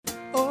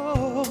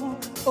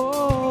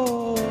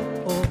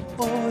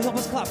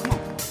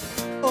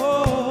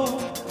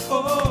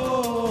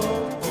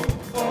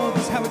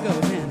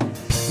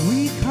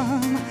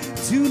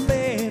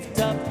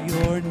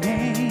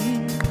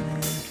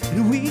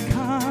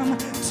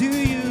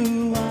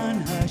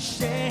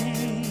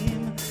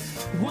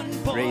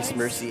Grace,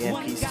 mercy,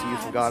 and peace to you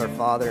from God our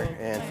Father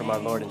and from our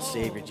Lord and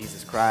Savior,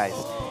 Jesus Christ.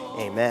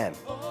 Amen.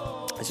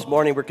 This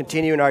morning we're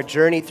continuing our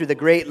journey through the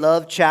great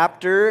love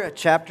chapter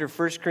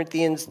 1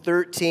 Corinthians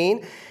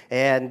 13.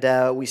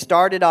 And we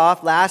started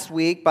off last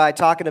week by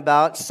talking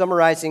about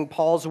summarizing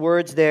Paul's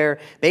words there,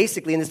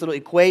 basically in this little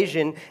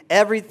equation,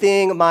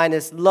 everything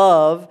minus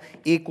love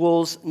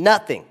equals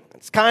nothing.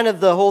 It's kind of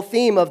the whole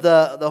theme of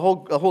the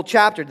whole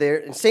chapter there.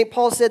 And St.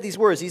 Paul said these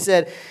words. He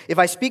said, if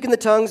I speak in the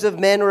tongues of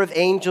men or of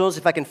angels,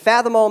 if I can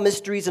fathom all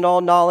mysteries and all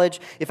knowledge,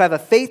 if I have a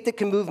faith that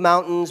can move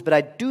mountains, but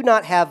I do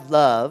not have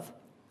love,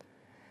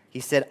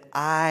 he said,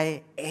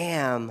 I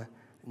am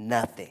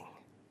nothing.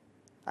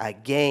 I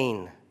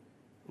gain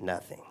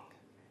nothing.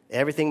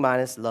 Everything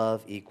minus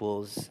love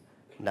equals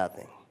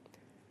nothing.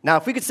 Now,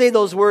 if we could say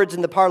those words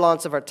in the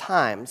parlance of our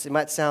times, it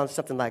might sound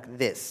something like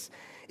this.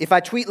 If I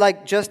tweet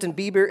like Justin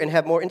Bieber and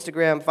have more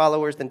Instagram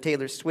followers than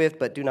Taylor Swift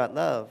but do not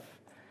love,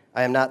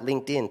 I am not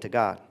linked in to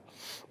God.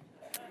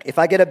 If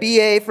I get a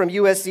BA from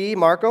USC,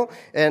 Marco,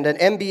 and an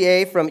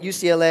MBA from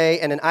UCLA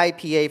and an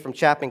IPA from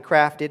Chapman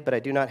Crafted, but I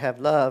do not have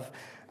love,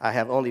 I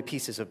have only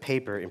pieces of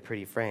paper in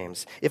pretty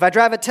frames. If I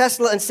drive a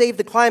Tesla and save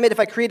the climate, if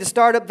I create a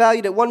startup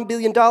valued at $1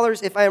 billion,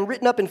 if I am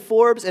written up in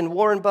Forbes and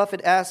Warren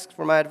Buffett asks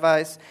for my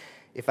advice,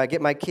 if I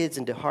get my kids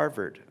into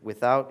Harvard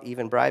without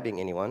even bribing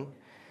anyone,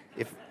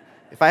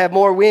 if I have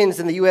more wins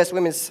than the U.S.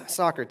 women's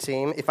soccer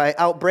team, if I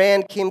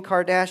outbrand Kim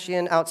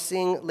Kardashian,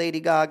 outsing Lady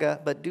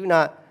Gaga, but do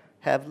not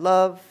have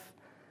love,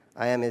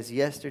 I am as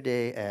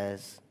yesterday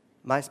as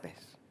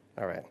MySpace.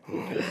 All right.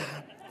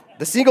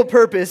 The single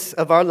purpose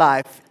of our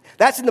life,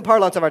 that's in the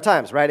parlance of our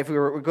times, right, if we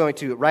were going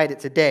to write it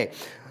today.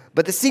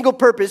 But the single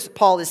purpose,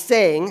 Paul is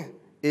saying,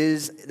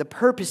 is the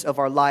purpose of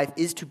our life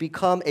is to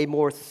become a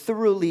more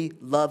thoroughly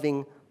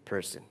loving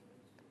person.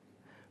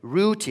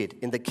 Rooted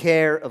in the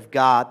care of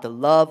God, the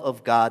love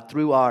of God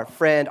through our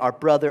friend, our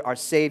brother, our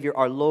Savior,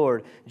 our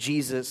Lord,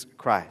 Jesus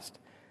Christ.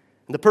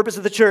 And the purpose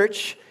of the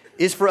church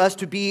is for us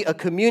to be a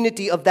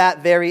community of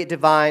that very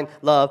divine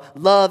love.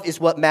 Love is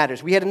what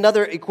matters. We had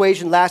another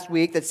equation last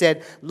week that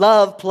said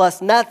love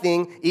plus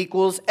nothing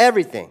equals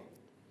everything.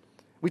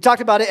 We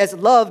talked about it as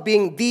love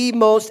being the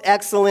most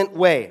excellent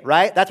way,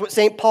 right? That's what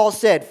St. Paul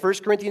said, 1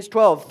 Corinthians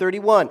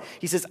 12:31.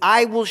 He says,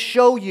 I will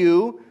show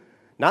you,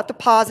 not the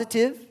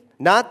positive,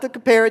 not the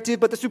comparative,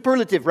 but the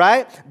superlative,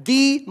 right?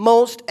 The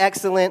most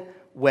excellent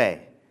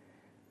way.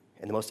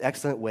 And the most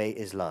excellent way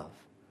is love.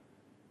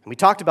 And we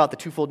talked about the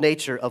twofold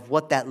nature of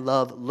what that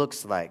love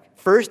looks like.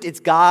 First,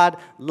 it's God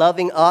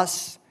loving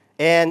us.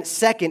 And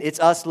second, it's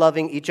us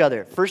loving each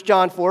other. 1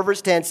 John 4,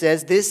 verse 10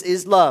 says, this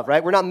is love,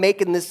 right? We're not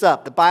making this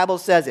up. The Bible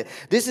says it.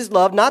 This is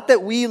love, not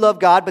that we love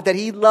God, but that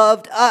He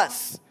loved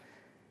us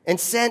and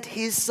sent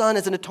His Son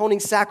as an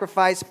atoning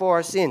sacrifice for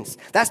our sins.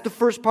 That's the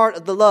first part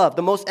of the love,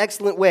 the most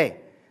excellent way.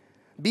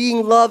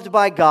 Being loved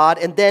by God,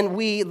 and then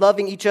we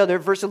loving each other.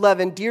 Verse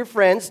 11, dear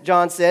friends,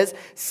 John says,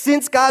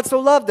 since God so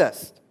loved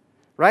us,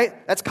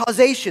 right? That's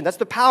causation, that's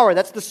the power,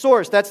 that's the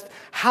source, that's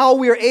how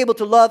we are able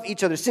to love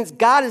each other. Since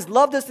God has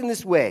loved us in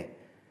this way,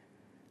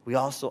 we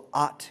also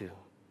ought to.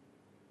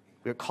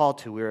 We're called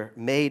to, we're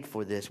made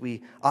for this.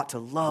 We ought to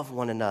love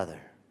one another.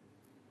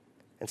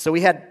 And so we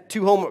had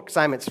 2 homework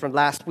assignments from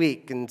last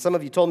week, and some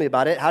of you told me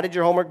about it. How did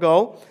your homework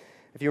go?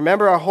 If you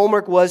remember, our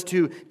homework was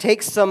to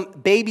take some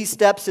baby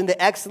steps in the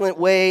excellent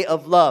way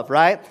of love,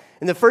 right?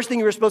 And the first thing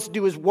you were supposed to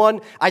do is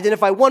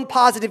identify one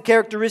positive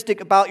characteristic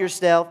about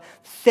yourself.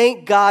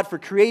 Thank God for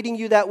creating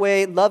you that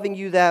way, loving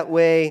you that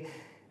way,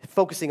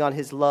 focusing on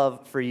His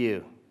love for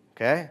you,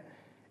 okay?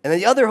 And then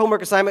the other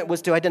homework assignment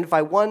was to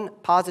identify one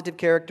positive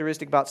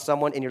characteristic about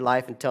someone in your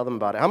life and tell them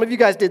about it. How many of you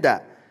guys did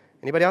that?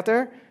 Anybody out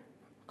there?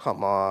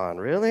 Come on,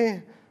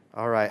 really?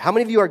 All right. How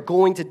many of you are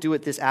going to do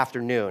it this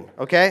afternoon,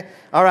 okay?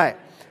 All right.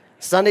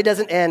 Sunday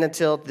doesn't end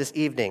until this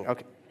evening.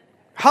 Okay.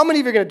 How many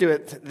of you are going to do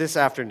it this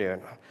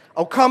afternoon?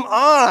 Oh, come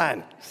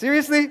on.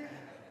 Seriously?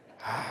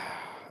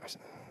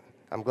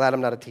 I'm glad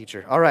I'm not a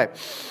teacher. All right.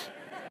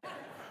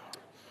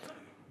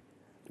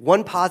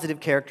 One positive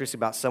characteristic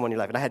about someone in your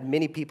life, and I had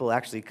many people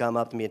actually come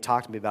up to me and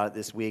talk to me about it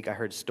this week. I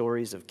heard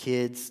stories of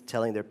kids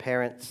telling their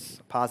parents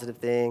a positive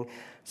thing,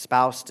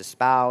 spouse to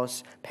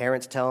spouse,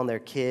 parents telling their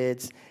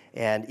kids.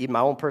 And even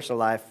my own personal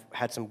life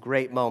had some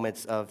great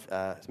moments of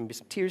maybe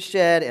some tears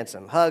shed and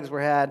some hugs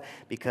were had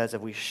because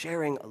of we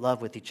sharing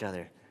love with each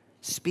other,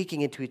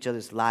 speaking into each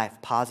other's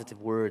life, positive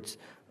words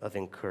of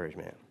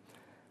encouragement.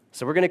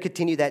 So we're going to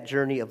continue that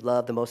journey of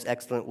love the most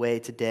excellent way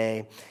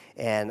today.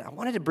 And I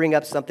wanted to bring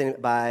up something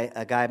by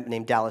a guy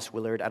named Dallas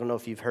Willard. I don't know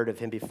if you've heard of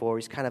him before.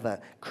 He's kind of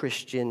a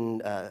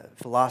Christian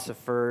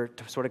philosopher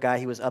sort of guy.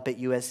 He was up at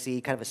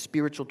USC, kind of a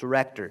spiritual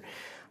director.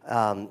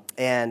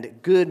 And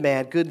good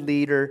man, good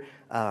leader.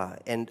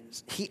 And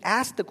he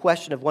asked the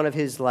question of one of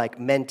his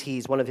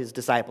mentees, one of his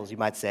disciples, you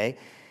might say.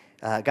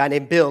 A guy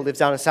named Bill lives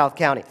down in South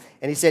County.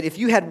 And he said, if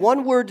you had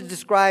one word to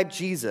describe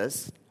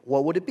Jesus,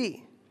 what would it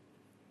be?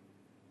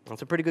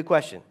 That's a pretty good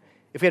question.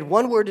 If you had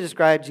one word to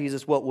describe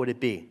Jesus, what would it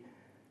be?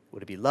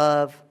 Would it be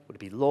love?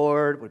 Would it be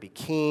Lord? Would it be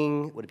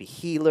King? Would it be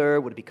healer?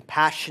 Would it be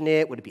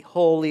compassionate? Would it be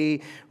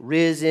holy,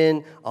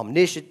 risen,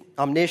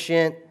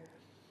 omniscient?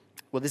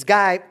 Well, this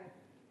guy,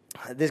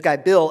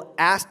 Bill,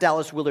 asked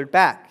Dallas Willard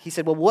back. He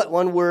said, well, what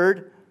one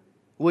word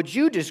would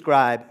you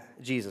describe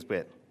Jesus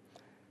with?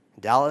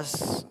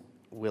 Dallas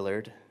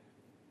Willard,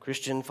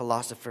 Christian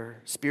philosopher,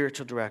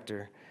 spiritual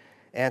director,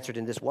 answered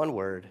in this one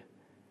word.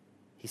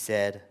 He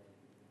said,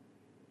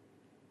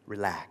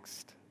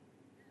 relaxed.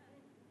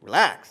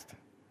 Relaxed.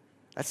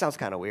 That sounds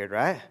kind of weird,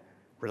 right?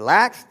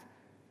 Relaxed?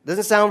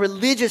 Doesn't sound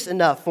religious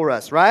enough for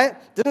us, right?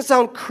 Doesn't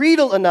sound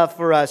creedal enough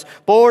for us.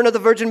 Born of the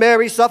Virgin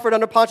Mary, suffered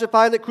under Pontius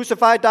Pilate,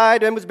 crucified,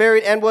 died, and was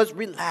buried, and was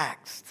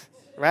relaxed,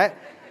 right?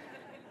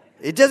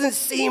 It doesn't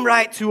seem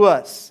right to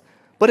us.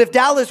 But if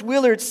Dallas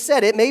Willard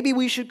said it, maybe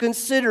we should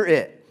consider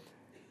it.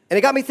 And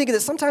it got me thinking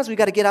that sometimes we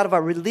got to get out of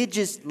our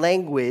religious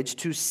language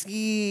to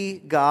see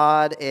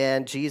God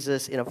and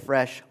Jesus in a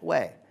fresh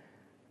way.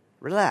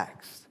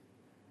 Relaxed.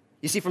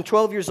 You see, from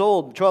 12 years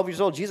old,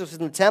 Jesus was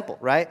in the temple,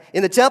 right?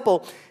 In the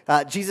temple,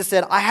 Jesus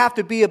said, I have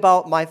to be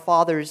about my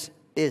Father's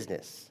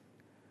business.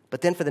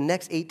 But then for the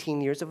next 18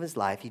 years of his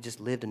life, he just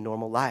lived a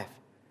normal life.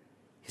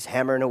 He's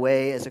hammering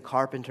away as a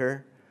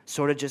carpenter,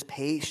 sort of just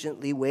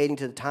patiently waiting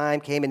till the time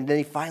came, and then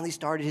he finally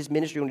started his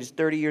ministry when he was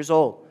 30 years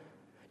old.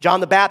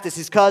 John the Baptist,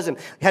 his cousin,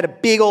 had a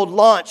big old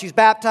launch. He's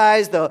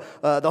baptized, the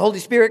Holy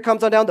Spirit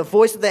comes on down, the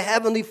voice of the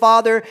Heavenly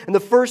Father, and the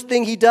first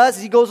thing he does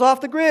is he goes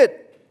off the grid.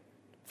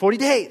 40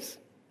 days.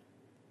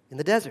 In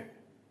the desert,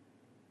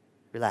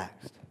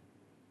 relaxed.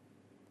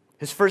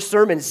 His first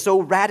sermon is so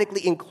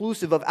radically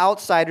inclusive of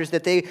outsiders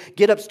that they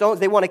get up stones,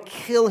 they want to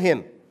kill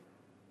him.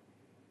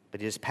 But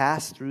he just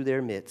passed through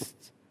their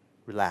midst,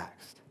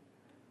 relaxed.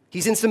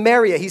 He's in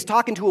Samaria. He's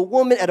talking to a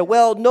woman at a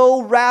well.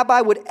 No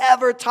rabbi would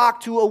ever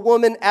talk to a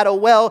woman at a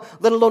well,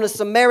 let alone a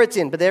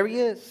Samaritan. But there he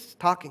is,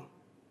 talking.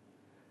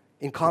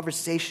 In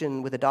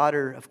conversation with a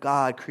daughter of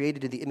God,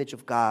 created in the image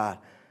of God,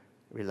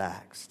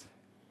 relaxed.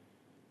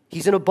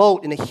 He's in a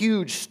boat in a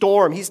huge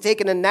storm. He's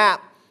taking a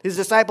nap. His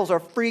disciples are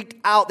freaked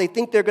out. They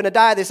think they're going to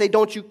die. They say,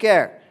 don't you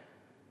care?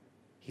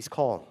 He's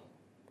calm.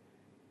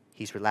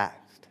 He's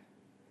relaxed.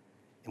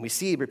 And we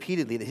see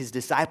repeatedly that his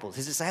disciples,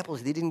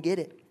 they didn't get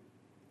it.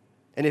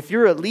 And if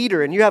you're a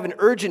leader and you have an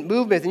urgent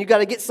movement and you got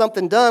to get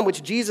something done,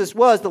 which Jesus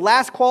was, the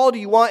last quality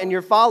you want in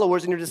your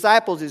followers and your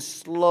disciples is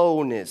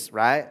slowness,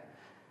 right?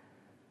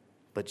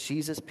 But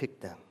Jesus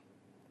picked them.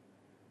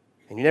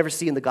 And you never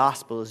see in the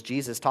Gospels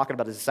Jesus talking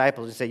about his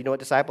disciples and say, you know what,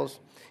 disciples?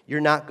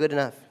 You're not good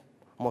enough.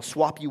 I'm going to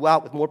swap you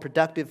out with more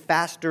productive,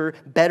 faster,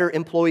 better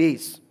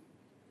employees.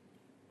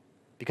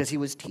 Because he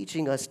was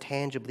teaching us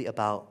tangibly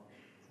about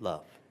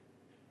love.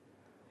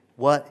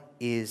 What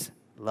is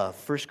love?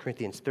 1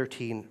 Corinthians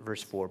 13,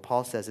 verse 4.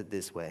 Paul says it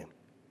this way.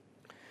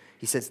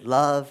 He says,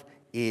 love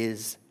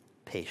is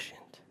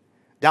patient.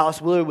 Dallas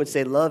Willard would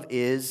say love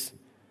is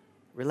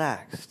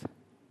relaxed.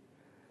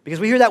 Because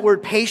we hear that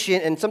word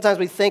patient, and sometimes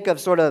we think of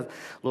sort of,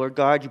 Lord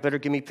God, you better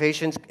give me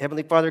patience.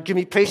 Heavenly Father, give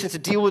me patience to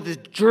deal with this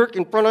jerk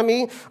in front of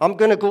me. I'm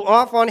going to go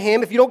off on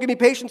him if you don't give me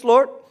patience,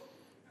 Lord.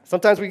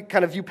 Sometimes we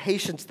kind of view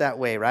patience that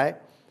way, right?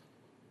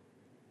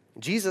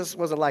 Jesus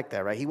wasn't like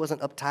that, right? He wasn't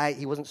uptight.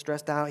 He wasn't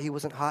stressed out. He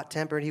wasn't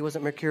hot-tempered. He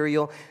wasn't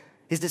mercurial.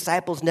 His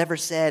disciples never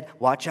said,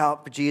 watch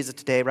out for Jesus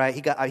today, right?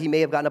 He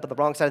may have gotten up on the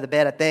wrong side of the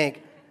bed, I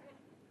think.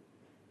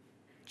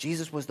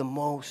 Jesus was the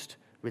most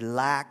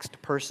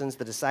relaxed persons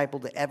the disciple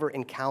that ever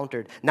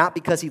encountered, not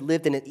because he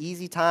lived in an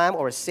easy time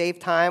or a safe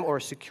time or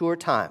a secure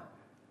time,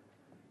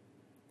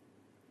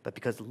 but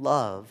because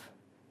love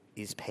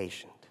is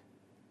patient.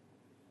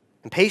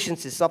 And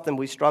patience is something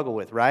we struggle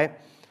with, right?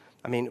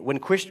 I mean, when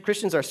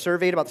Christians are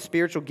surveyed about the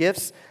spiritual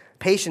gifts,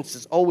 patience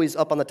is always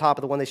up on the top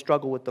of the one they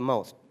struggle with the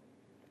most.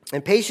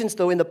 And patience,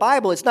 though, in the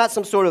Bible, it's not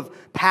some sort of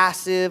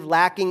passive,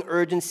 lacking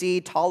urgency,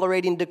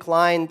 tolerating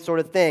decline sort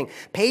of thing.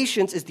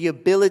 Patience is the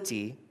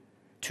ability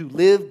to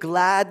live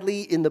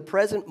gladly in the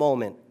present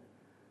moment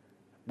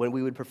when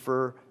we would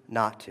prefer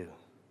not to.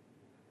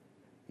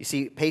 You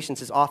see,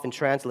 patience is often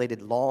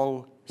translated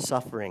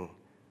long-suffering. You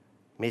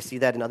may see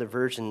that in other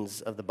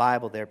versions of the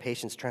Bible there.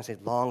 Patience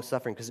translated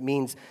long-suffering because it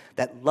means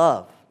that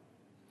love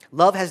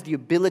has the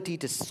ability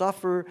to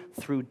suffer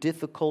through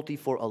difficulty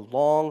for a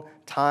long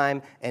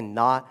time and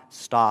not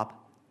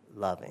stop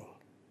loving.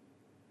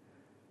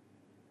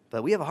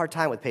 But we have a hard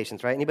time with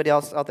patience, right? Anybody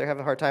else out there have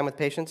a hard time with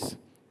patience?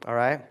 All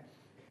right.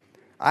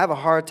 I have a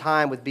hard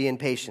time with being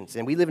patient.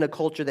 And we live in a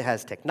culture that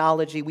has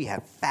technology. We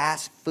have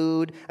fast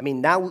food. I mean,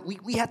 now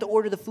we have to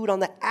order the food on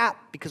the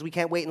app because we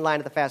can't wait in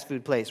line at the fast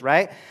food place,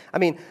 right? I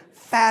mean,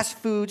 fast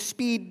food,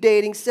 speed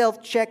dating,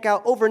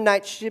 self-checkout,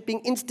 overnight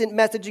shipping, instant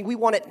messaging. We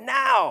want it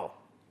now.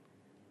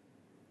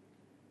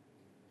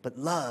 But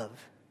love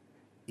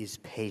is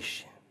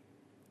patient.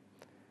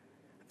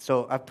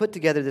 So I've put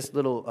together this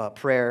little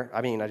prayer.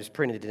 I just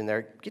printed it in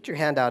there. Get your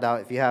handout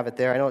out if you have it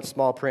there. I know it's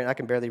small print. I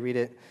can barely read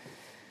it.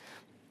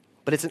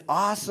 But it's an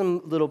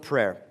awesome little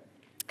prayer.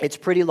 It's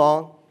pretty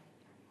long,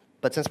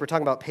 but since we're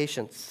talking about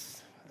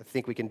patience, I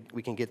think we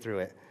can get through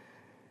it.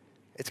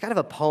 It's kind of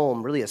a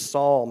poem, really a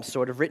psalm,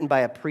 sort of written by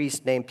a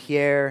priest named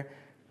Pierre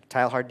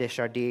Teilhard de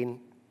Chardin.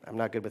 I'm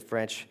not good with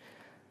French,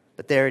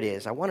 but there it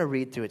is. I want to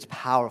read through. It's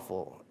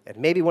powerful. And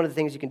maybe one of the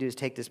things you can do is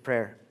take this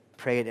prayer,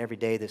 pray it every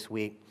day this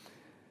week.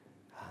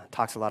 It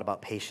talks a lot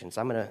about patience.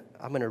 I'm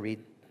gonna read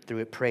through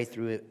it, pray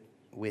through it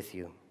with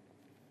you.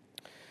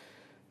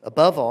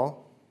 Above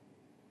all,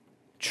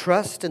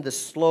 trust in the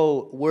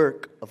slow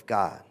work of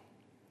God.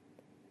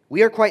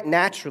 We are quite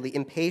naturally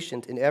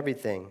impatient in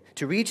everything,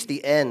 to reach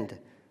the end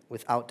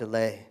without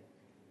delay.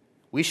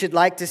 We should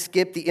like to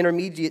skip the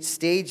intermediate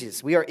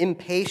stages. We are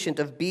impatient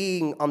of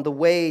being on the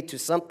way to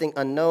something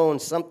unknown,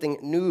 something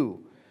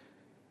new.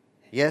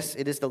 Yes,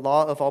 it is the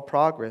law of all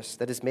progress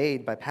that is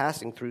made by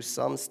passing through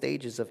some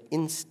stages of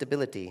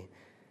instability,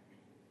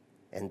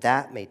 and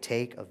that may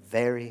take a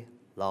very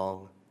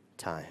long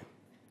time.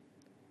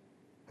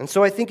 And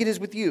so I think it is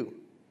with you.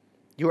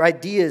 Your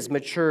ideas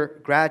mature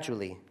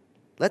gradually.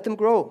 Let them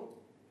grow.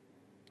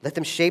 Let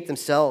them shape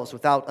themselves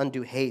without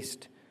undue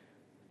haste.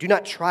 Do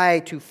not try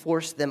to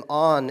force them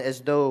on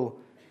as though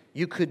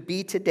you could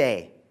be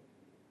today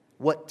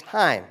what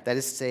time, that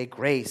is to say,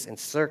 grace and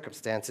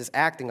circumstances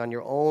acting on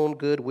your own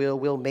good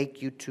will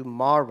make you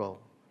tomorrow.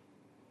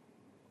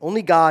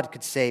 Only God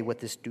could say what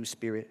this due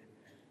spirit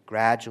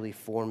gradually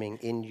forming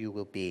in you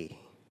will be.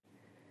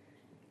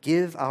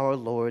 Give our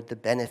Lord the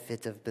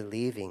benefit of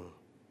believing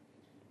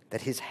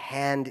that his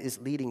hand is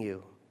leading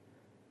you,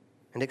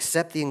 and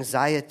accept the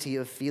anxiety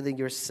of feeling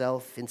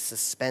yourself in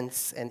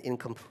suspense and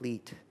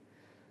incomplete.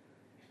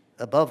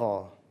 Above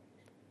all,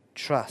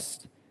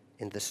 trust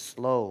in the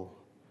slow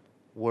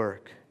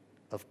work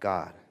of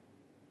God,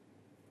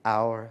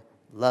 our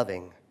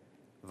loving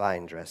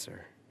vine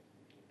dresser.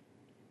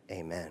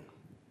 Amen.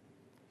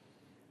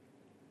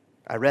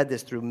 I read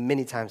this through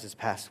many times this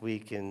past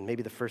week, and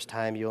maybe the first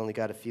time you only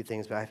got a few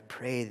things, but I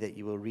pray that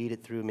you will read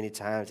it through many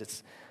times.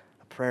 It's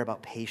a prayer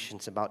about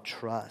patience, about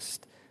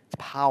trust. It's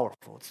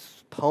powerful.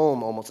 It's a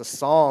poem, almost a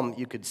psalm,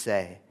 you could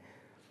say.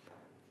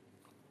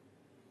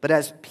 But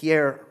as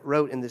Pierre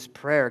wrote in this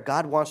prayer,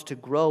 God wants to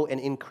grow and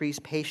increase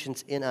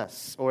patience in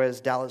us, or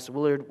as Dallas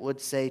Willard would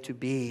say, to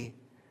be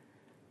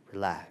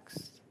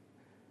relaxed.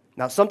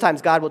 Now,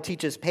 sometimes God will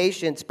teach us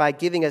patience by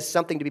giving us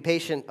something to be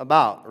patient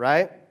about,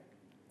 right?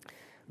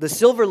 The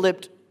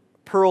silver-lipped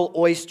pearl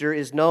oyster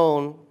is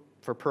known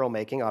for pearl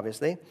making,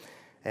 obviously.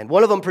 And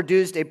one of them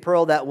produced a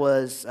pearl that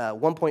was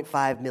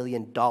 $1.5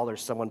 million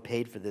someone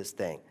paid for this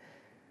thing.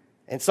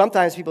 And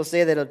sometimes people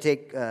say that it'll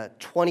take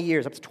 20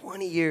 years, up to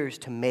 20 years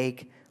to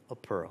make a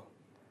pearl.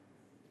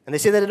 And they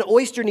say that an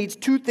oyster needs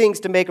two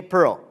things to make a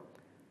pearl.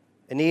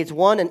 It needs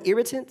one, an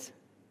irritant,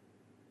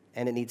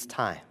 and it needs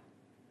time.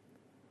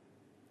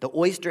 The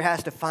oyster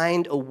has to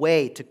find a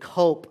way to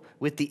cope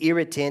with the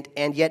irritant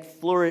and yet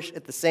flourish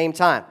at the same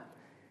time.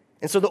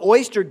 And so the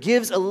oyster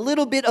gives a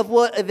little bit of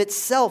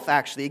itself,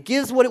 actually. It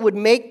gives what it would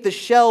make the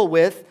shell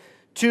with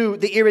to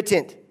the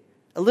irritant.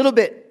 A little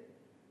bit.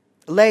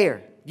 A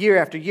layer. Year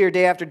after year,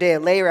 day after day,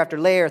 layer after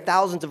layer,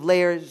 thousands of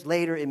layers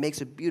later, it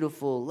makes a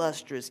beautiful,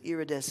 lustrous,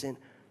 iridescent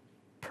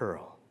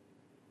pearl.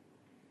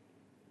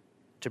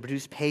 To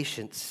produce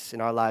patience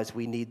in our lives,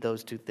 we need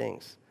those two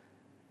things.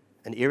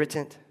 An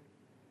irritant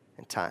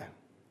and time.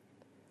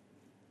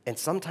 And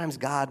sometimes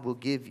God will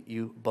give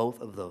you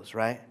both of those,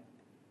 right?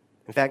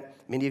 In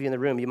fact, many of you in the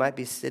room, you might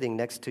be sitting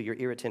next to your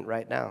irritant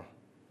right now.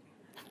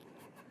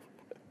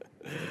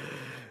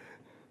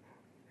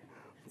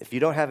 If you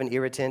don't have an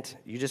irritant,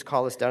 you just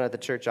call us down at the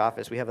church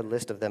office. We have a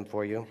list of them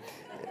for you.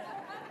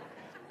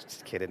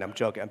 Just kidding. I'm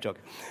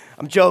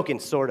joking,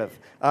 sort of.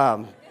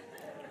 But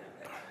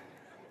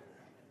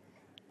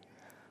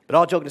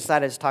all joking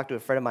aside, I just talked to a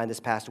friend of mine this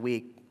past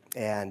week,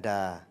 and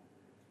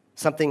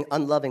something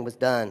unloving was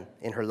done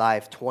in her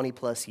life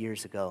 20-plus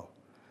years ago.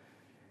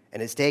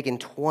 And it's taken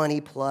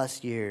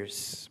 20-plus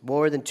years,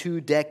 more than 2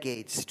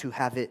 decades, to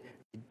have it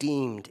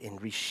redeemed and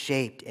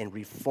reshaped and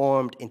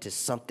reformed into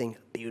something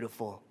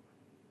beautiful.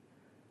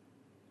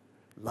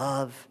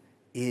 Love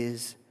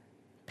is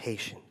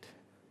patient.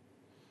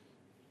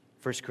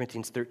 1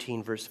 Corinthians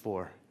 13, verse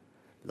 4.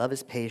 Love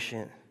is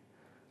patient.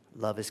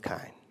 Love is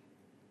kind.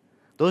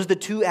 Those are the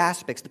two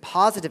aspects, the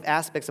positive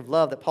aspects of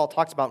love that Paul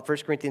talks about in 1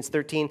 Corinthians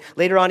 13.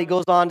 Later on, he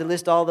goes on to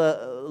list all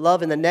the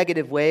love in the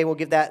negative way. We'll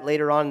give that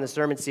later on in the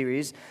sermon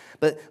series.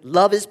 But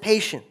love is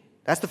patient.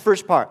 That's the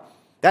first part.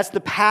 That's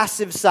the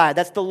passive side.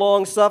 That's the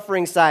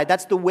long-suffering side.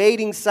 That's the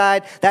waiting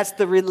side. That's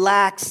the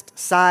relaxed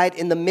side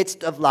in the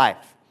midst of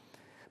life.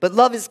 But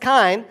love is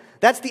kind.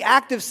 That's the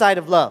active side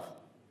of love.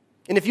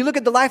 And if you look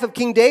at the life of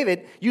King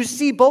David, you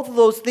see both of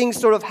those things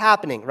sort of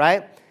happening,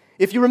 right?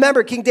 If you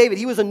remember King David,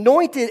 he was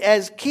anointed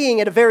as king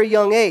at a very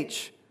young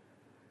age.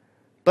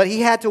 But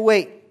he had to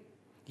wait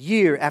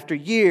year after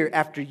year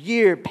after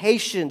year,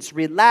 patience,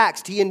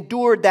 relaxed. He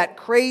endured that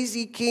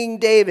crazy King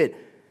David.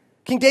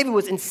 King David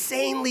was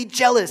insanely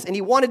jealous, and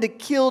he wanted to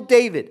kill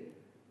David.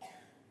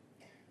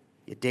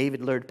 Yet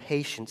David learned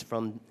patience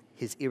from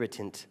his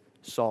irritant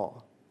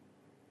Saul.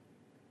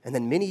 And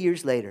then many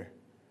years later,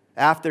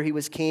 After he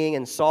was king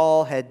and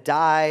Saul had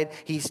died,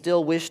 he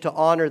still wished to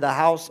honor the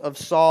house of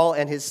Saul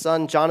and his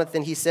son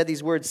Jonathan. He said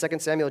these words, 2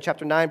 Samuel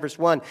chapter 9, verse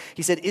 1.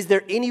 He said, "Is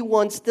there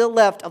anyone still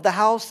left of the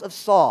house of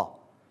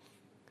Saul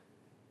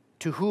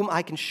to whom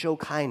I can show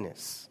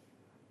kindness?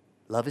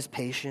 Love is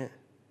patient.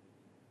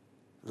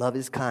 Love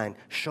is kind.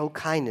 Show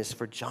kindness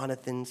for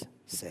Jonathan's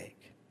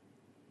sake."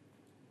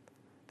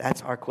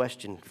 That's our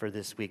question for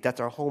this week. That's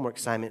our homework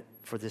assignment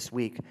for this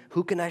week.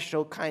 Who can I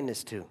show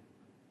kindness to?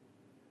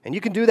 And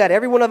you can do that.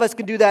 Every one of us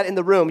can do that in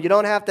the room. You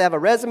don't have to have a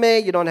resume.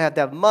 You don't have to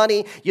have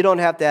money. You don't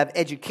have to have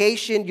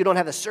education. You don't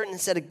have a certain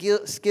set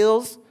of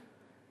skills.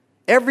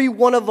 Every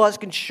one of us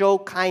can show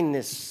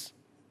kindness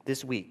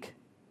this week.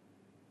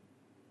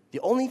 The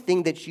only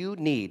thing that you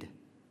need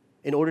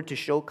in order to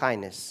show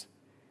kindness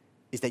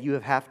is that you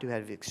have to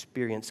have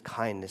experienced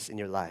kindness in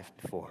your life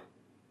before.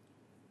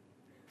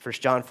 1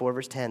 John 4,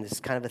 verse 10, this is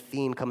kind of a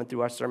theme coming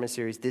through our sermon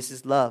series. This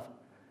is love,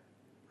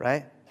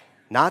 right?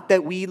 Not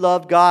that we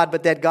loved God,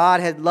 but that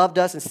God had loved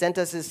us and sent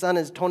us his son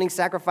as atoning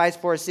sacrifice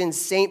for our sins.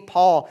 St.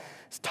 Paul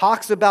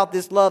talks about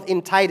this love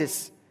in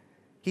Titus.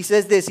 He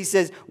says this, he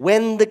says,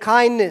 when the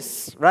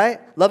kindness, right?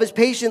 Love is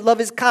patient, love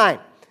is kind.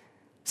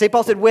 St.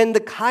 Paul said, when the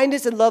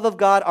kindness and love of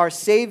God, our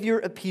Savior,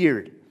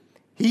 appeared,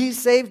 he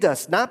saved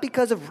us, not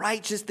because of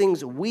righteous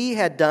things we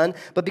had done,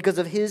 but because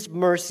of his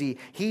mercy.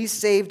 He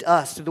saved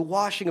us through the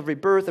washing of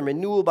rebirth and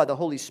renewal by the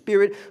Holy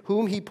Spirit,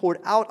 whom he poured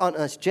out on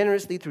us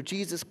generously through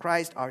Jesus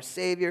Christ, our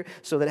Savior,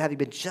 so that having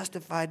been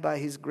justified by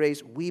his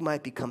grace, we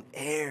might become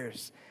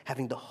heirs,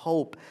 having the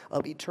hope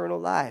of eternal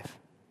life.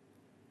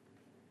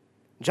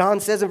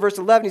 John says in verse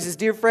 11, he says,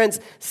 "Dear friends,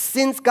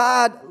 since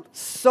God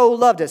so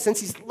loved us,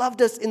 since he's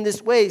loved us in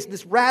this way,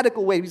 this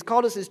radical way, he's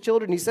called us his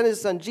children, he sent his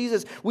son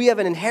Jesus, we have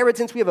an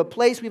inheritance, we have a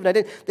place, we have an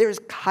identity. There is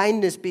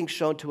kindness being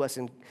shown to us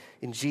in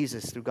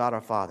Jesus through God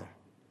our Father.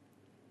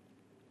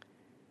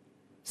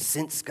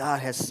 Since God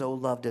has so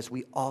loved us,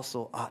 we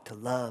also ought to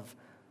love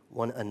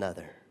one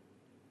another."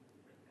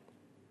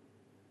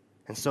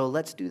 And so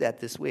let's do that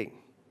this week.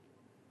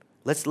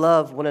 Let's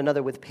love one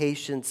another with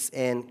patience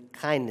and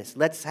kindness.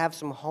 Let's have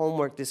some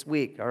homework this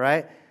week, all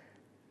right?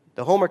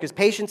 The homework is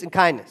patience and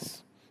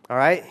kindness, all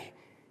right?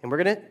 And we're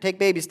going to take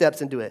baby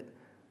steps into it.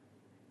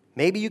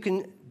 Maybe you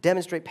can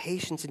demonstrate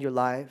patience in your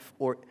life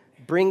or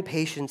bring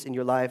patience in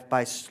your life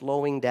by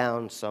slowing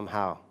down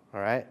somehow,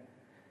 all right?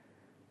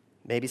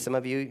 Maybe some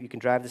of you can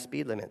drive the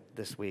speed limit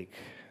this week.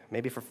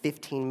 Maybe for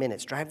 15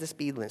 minutes, drive the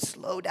speed limit.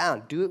 Slow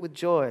down. Do it with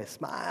joy.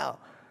 Smile.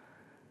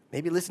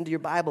 Maybe listen to your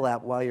Bible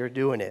app while you're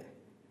doing it.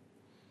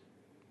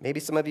 Maybe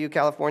some of you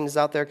Californians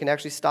out there can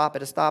actually stop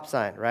at a stop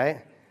sign, right?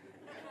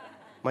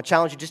 I'm going to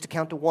challenge you just to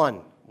count to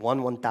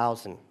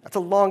 1,000. That's a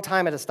long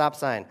time at a stop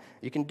sign.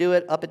 You can do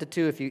it up to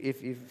 2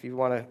 if you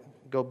want to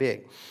go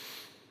big.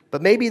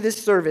 But maybe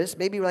this service,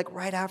 maybe like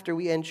right after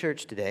we end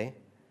church today,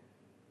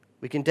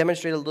 we can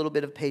demonstrate a little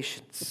bit of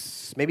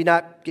patience. Maybe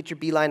not get your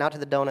beeline out to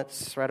the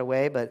donuts right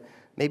away, but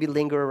maybe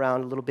linger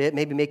around a little bit.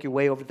 Maybe make your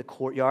way over to the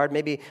courtyard.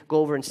 Maybe go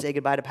over and say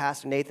goodbye to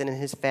Pastor Nathan and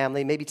his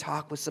family. Maybe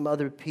talk with some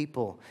other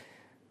people.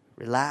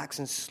 Relax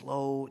and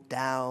slow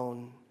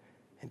down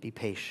and be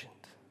patient.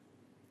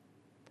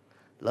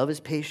 Love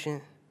is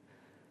patient.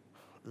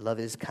 Love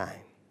is kind.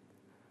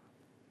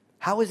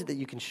 How is it that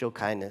you can show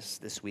kindness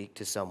this week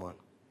to someone?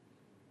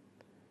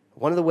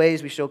 One of the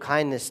ways we show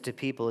kindness to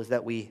people is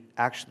that we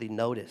actually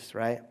notice,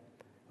 right?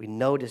 We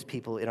notice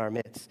people in our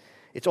midst.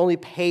 It's only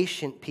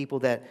patient people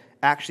that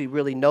actually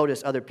really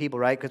notice other people,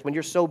 right? Because when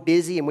you're so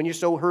busy and when you're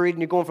so hurried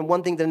and you're going from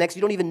one thing to the next,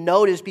 you don't even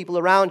notice people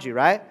around you,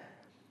 right?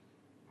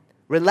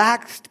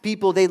 Relaxed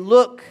people, they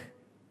look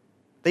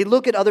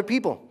at other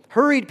people.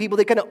 Hurried people,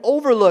 they kind of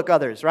overlook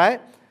others,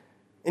 right?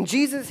 And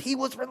Jesus, he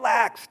was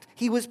relaxed.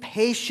 He was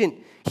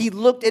patient. He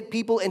looked at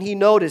people and he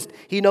noticed.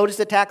 He noticed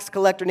a tax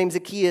collector named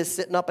Zacchaeus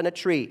sitting up in a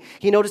tree.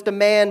 He noticed a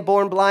man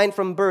born blind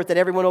from birth that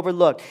everyone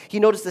overlooked. He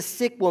noticed a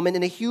sick woman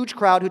in a huge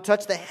crowd who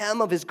touched the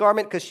hem of his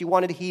garment because she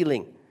wanted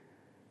healing.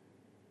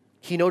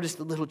 He noticed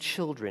the little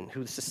children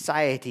who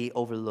society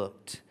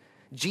overlooked.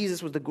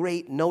 Jesus was the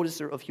great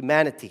noticer of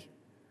humanity.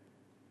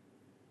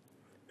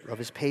 Love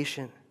is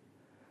patient.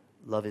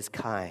 Love is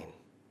kind.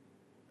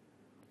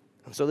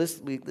 And so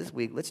this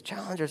week, let's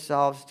challenge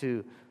ourselves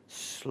to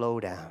slow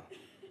down.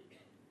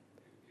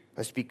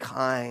 Let's be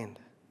kind.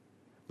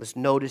 Let's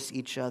notice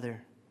each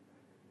other.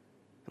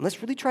 And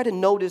let's really try to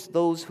notice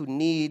those who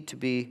need to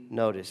be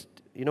noticed.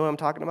 You know what I'm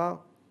talking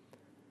about?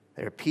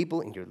 There are people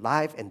in your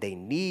life and they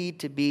need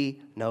to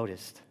be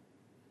noticed.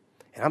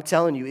 And I'm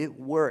telling you, it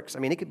works. I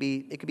mean, it could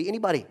be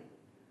anybody.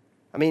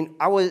 I mean,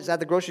 I was at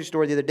the grocery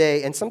store the other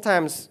day, and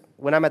sometimes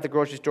when I'm at the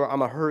grocery store,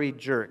 I'm a hurried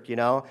jerk, you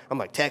know? I'm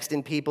like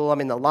texting people,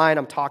 I'm in the line,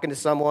 I'm talking to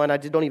someone, I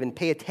just don't even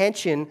pay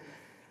attention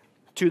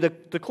to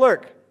the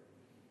clerk.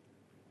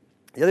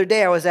 The other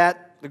day I was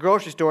at the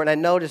grocery store and I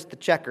noticed the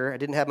checker. I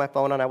didn't have my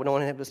phone on, I no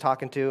one I was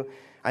talking to.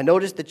 I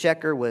noticed the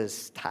checker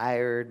was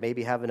tired,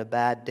 maybe having a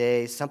bad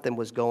day, something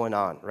was going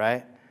on,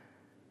 right?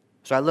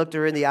 So I looked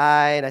her in the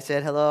eye and I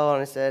said hello,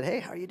 and I said,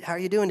 "Hey, how are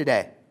you doing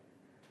today?"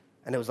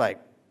 And it was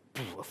like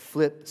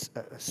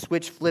a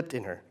switch flipped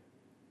in her.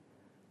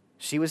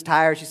 She was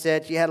tired. She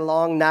said she had a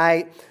long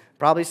night,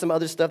 probably some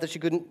other stuff that she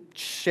couldn't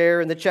share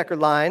in the checker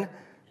line.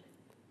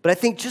 But I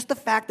think just the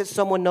fact that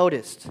someone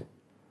noticed,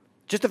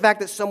 just the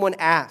fact that someone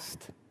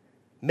asked,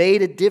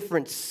 made a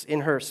difference in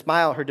her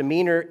smile, her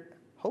demeanor,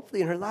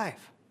 hopefully in her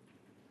life.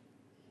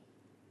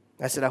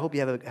 I said, I hope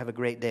you have a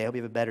great day. I hope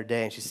you have a better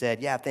day. And she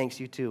said, yeah, thanks,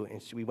 you too.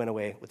 And we went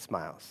away with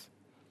smiles.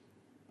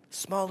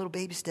 Small little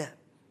baby step.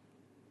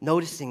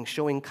 Noticing,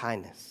 showing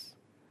kindness.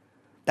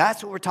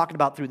 That's what we're talking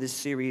about through this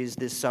series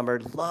this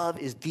summer. Love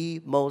is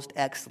the most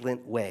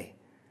excellent way,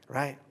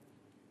 right?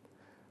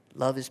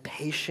 Love is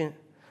patient.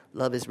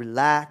 Love is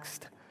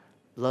relaxed.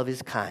 Love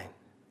is kind.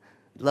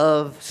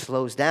 Love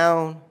slows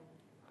down.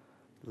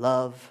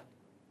 Love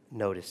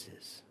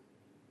notices.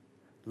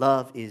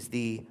 Love is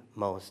the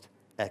most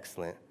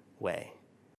excellent way.